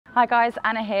Hi guys,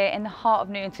 Anna here in the heart of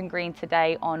Newington Green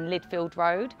today on Lidfield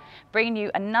Road, bringing you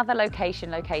another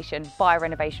location by a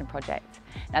renovation project.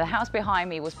 Now the house behind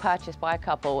me was purchased by a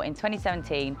couple in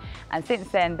 2017 and since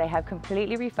then they have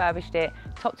completely refurbished it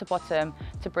top to bottom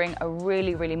to bring a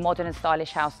really modern and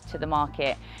stylish house to the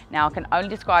market. Now I can only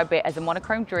describe it as a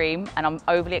monochrome dream and I'm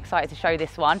overly excited to show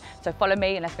this one. So follow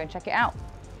me and let's go and check it out.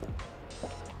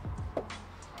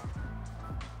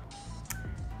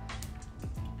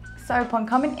 So upon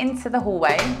coming into the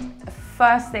hallway, the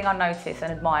first thing I notice and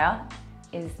admire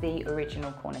is the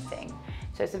original cornicing.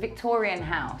 So it's a Victorian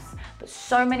house, but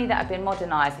so many that have been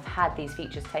modernised have had these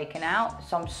features taken out.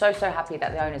 So I'm so happy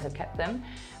that the owners have kept them,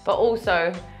 but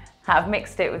also have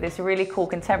mixed it with this really cool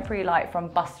contemporary light from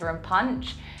Buster and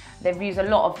Punch. They've used a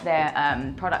lot of their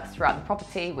products throughout the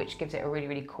property, which gives it a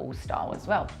really cool style as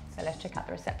well. So let's check out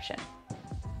the reception.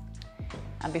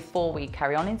 And before we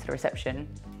carry on into the reception,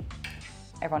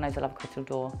 everyone knows I love a crystal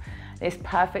door. This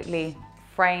perfectly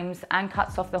frames and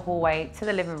cuts off the hallway to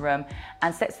the living room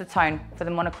and sets the tone for the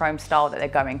monochrome style that they're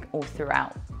going all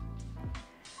throughout.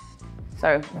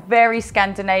 So very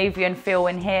Scandinavian feel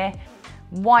in here.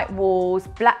 White walls,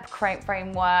 black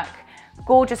framework,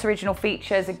 gorgeous original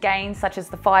features again, such as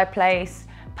the fireplace,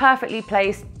 perfectly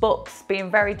placed books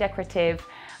being very decorative.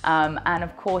 And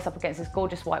of course, up against this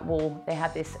gorgeous white wall, they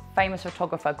have this famous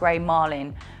photographer, Gray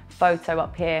Marlin, photo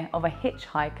up here of a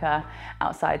hitchhiker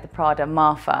outside the Prada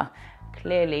Marfa.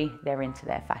 Clearly, they're into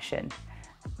their fashion.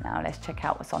 Now let's check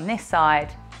out what's on this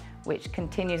side, which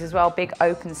continues as well, big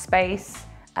open space,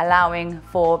 allowing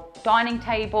for dining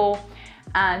table.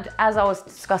 And as I was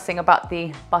discussing about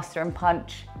the Buster and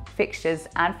Punch fixtures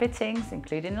and fittings,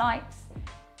 including lights,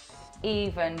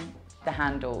 even the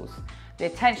handles. The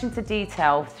attention to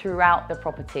detail throughout the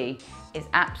property is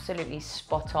absolutely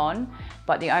spot on,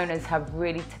 but the owners have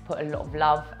really put a lot of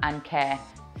love and care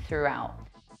throughout.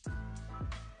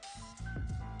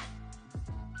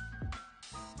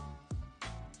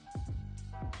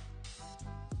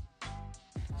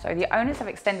 So the owners have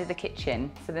extended the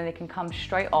kitchen so then they can come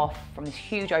straight off from this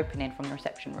huge opening from the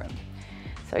reception room.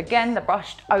 So again, the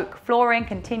brushed oak flooring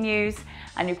continues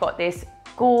and you've got this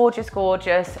gorgeous,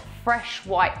 fresh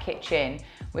white kitchen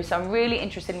with some really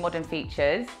interesting modern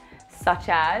features, such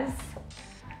as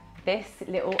this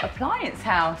little appliance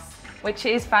house, which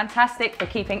is fantastic for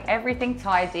keeping everything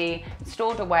tidy,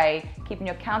 stored away, keeping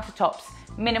your countertops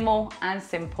minimal and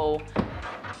simple.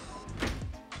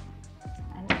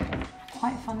 And it's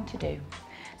quite fun to do.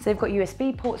 So they've got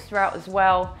USB ports throughout as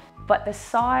well, but the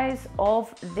size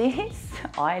of this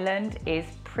island is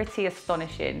pretty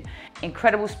astonishing.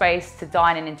 Incredible space to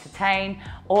dine and entertain,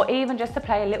 or even just to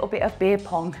play a little bit of beer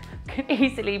pong can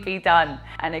easily be done.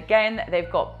 And again, they've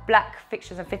got black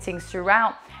fixtures and fittings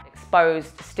throughout,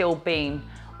 exposed steel beam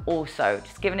also,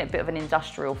 just giving it a bit of an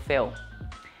industrial feel.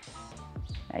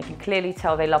 Now you can clearly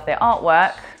tell they love their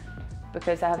artwork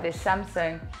because they have this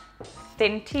Samsung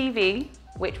thin TV,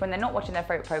 which when they're not watching their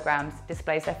favorite programs,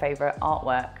 displays their favorite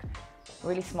artwork.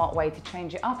 Really smart way to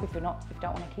change it up if you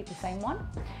don't want to keep the same one.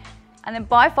 And then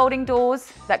bifolding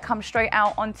doors that come straight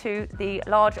out onto the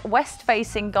large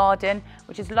west-facing garden,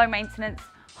 which is low maintenance,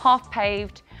 half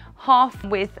paved, half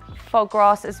with faux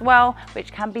grass as well,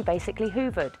 which can be basically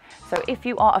hoovered. So if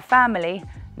you are a family,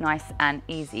 nice and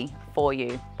easy for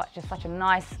you. But just such a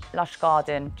nice lush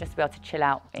garden just to be able to chill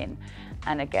out in.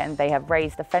 And again, they have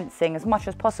raised the fencing as much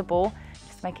as possible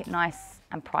just to make it nice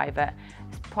and private.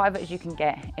 As private as you can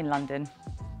get in London.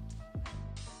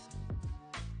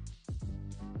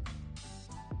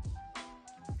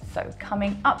 So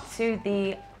coming up to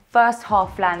the first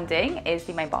half landing is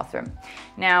the main bathroom.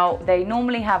 Now they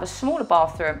normally have a smaller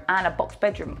bathroom and a box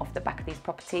bedroom off the back of these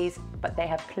properties, but they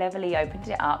have cleverly opened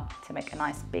it up to make a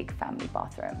nice big family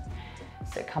bathroom.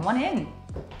 So come on in.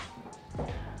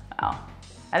 Oh,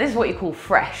 now this is what you call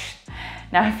fresh.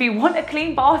 Now if you want a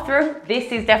clean bathroom,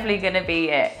 this is definitely going to be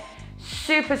it.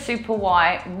 Super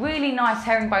white, really nice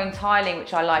herringbone tiling,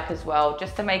 which I like as well,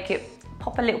 just to make it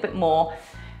pop a little bit more.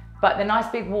 But the nice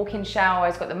big walk-in shower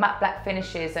has got the matte black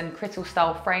finishes and crystal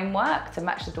style framework to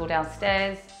match the door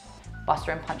downstairs.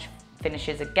 Buster and Punch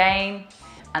finishes again.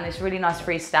 And this really nice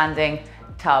freestanding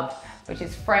tub, which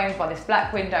is framed by this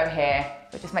black window here,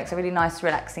 which just makes a really nice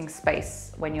relaxing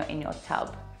space when you're in your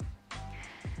tub.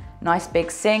 Nice big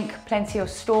sink, plenty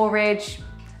of storage.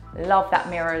 Love that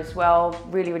mirror as well,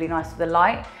 really nice with the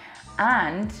light.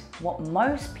 And what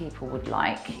most people would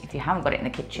like, if you haven't got it in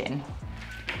the kitchen,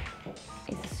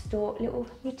 is a little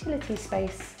utility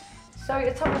space. So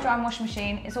your tumble dryer and washing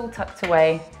machine is all tucked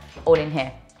away, all in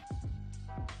here.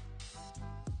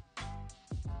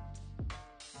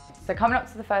 So coming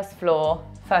up to the first floor,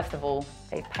 first of all,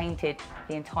 they've painted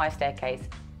the entire staircase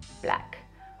black.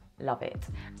 Love it.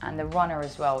 And the runner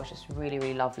as well is just really,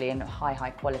 really lovely and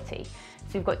high quality.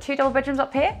 So we've got 2 double bedrooms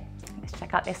up here. Let's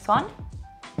check out this one.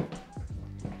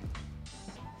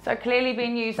 So clearly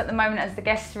being used at the moment as the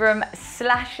guest room /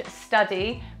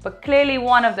 study, but clearly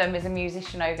one of them is a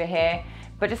musician over here,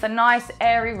 but just a nice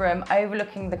airy room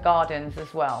overlooking the gardens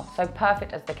as well. So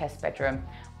perfect as the guest bedroom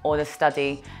or the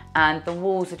study. And the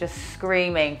walls are just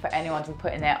screaming for anyone to be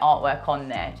putting their artwork on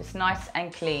there. Just nice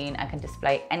and clean and can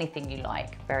display anything you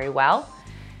like very well.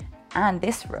 And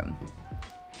this room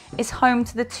is home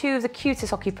to the 2 of the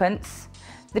cutest occupants,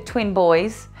 the twin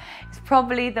boys. It's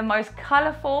probably the most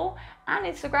colourful and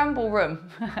Instagrammable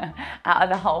room out of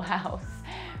the whole house.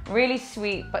 Really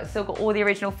sweet, but still got all the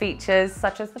original features,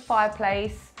 such as the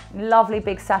fireplace, lovely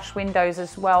big sash windows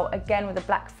as well, again with the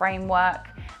black framework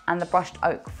and the brushed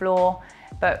oak floor.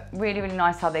 But really, really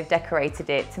nice how they've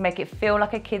decorated it to make it feel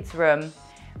like a kid's room,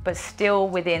 but still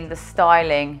within the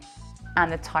styling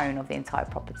and the tone of the entire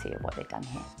property of what they've done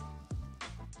here.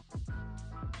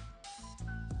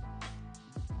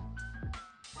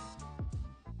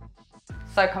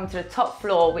 So come to the top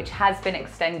floor, which has been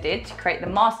extended to create the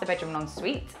master bedroom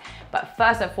ensuite. But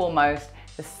first and foremost,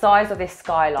 the size of this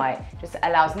skylight just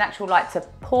allows natural light to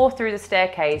pour through the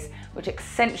staircase, which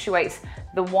accentuates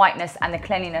the whiteness and the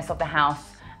cleanliness of the house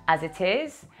as it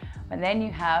is. And then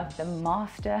you have the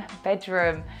master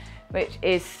bedroom, which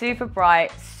is super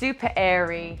bright, super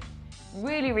airy,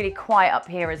 really, really quiet up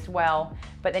here as well.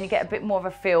 But then you get a bit more of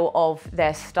a feel of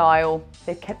their style.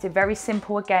 They've kept it very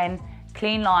simple again,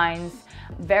 clean lines,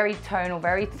 very tonal,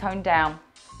 very toned down.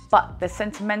 But the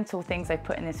sentimental things they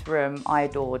put in this room, I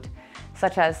adored,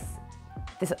 such as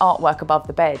this artwork above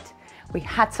the bed. We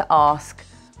had to ask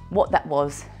what that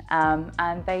was,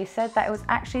 and they said that it was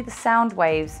actually the sound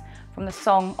waves from the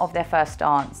song of their first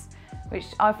dance, which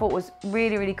I thought was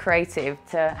really, really creative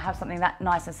to have something that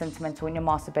nice and sentimental in your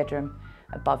master bedroom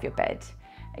above your bed.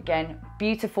 Again,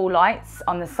 beautiful lights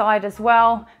on the side as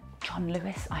well. John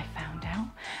Lewis, I found out.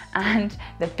 And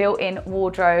the built-in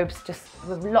wardrobes, just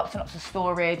with lots and lots of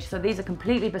storage. So these are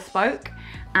completely bespoke.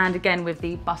 And again, with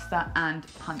the buster and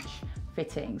punch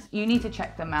fittings. You need to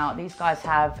check them out. These guys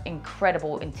have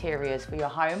incredible interiors for your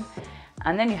home.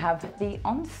 And then you have the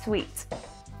ensuite.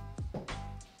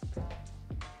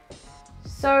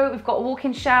 So we've got a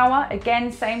walk-in shower,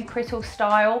 again, same crystal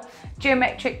style,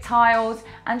 geometric tiles,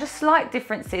 and just slight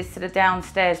differences to the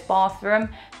downstairs bathroom,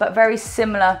 but very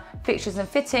similar fixtures and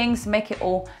fittings, make it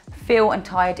all feel and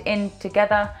tied in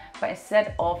together. But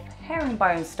instead of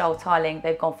herringbone style tiling,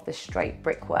 they've gone for the straight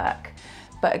brickwork.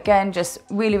 But again, just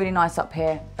really, really nice up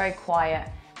here, very quiet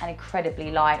and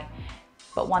incredibly light.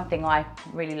 But one thing I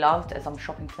really loved, as I'm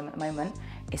shopping for them at the moment,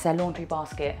 is their laundry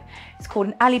basket. It's called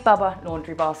an Alibaba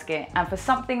laundry basket. And for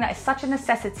something that is such a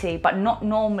necessity, but not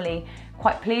normally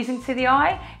quite pleasing to the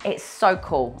eye, it's so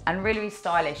cool and really, really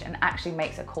stylish, and actually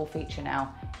makes a cool feature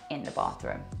now in the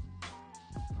bathroom.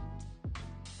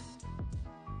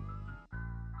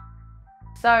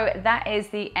 So that is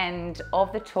the end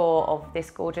of the tour of this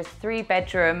gorgeous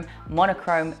 3-bedroom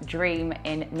monochrome dream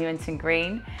in Newington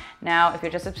Green. Now, if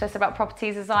you're just obsessed about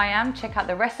properties as I am, check out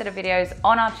the rest of the videos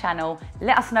on our channel.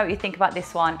 Let us know what you think about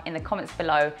this one in the comments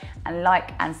below, and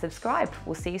like and subscribe.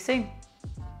 We'll see you soon.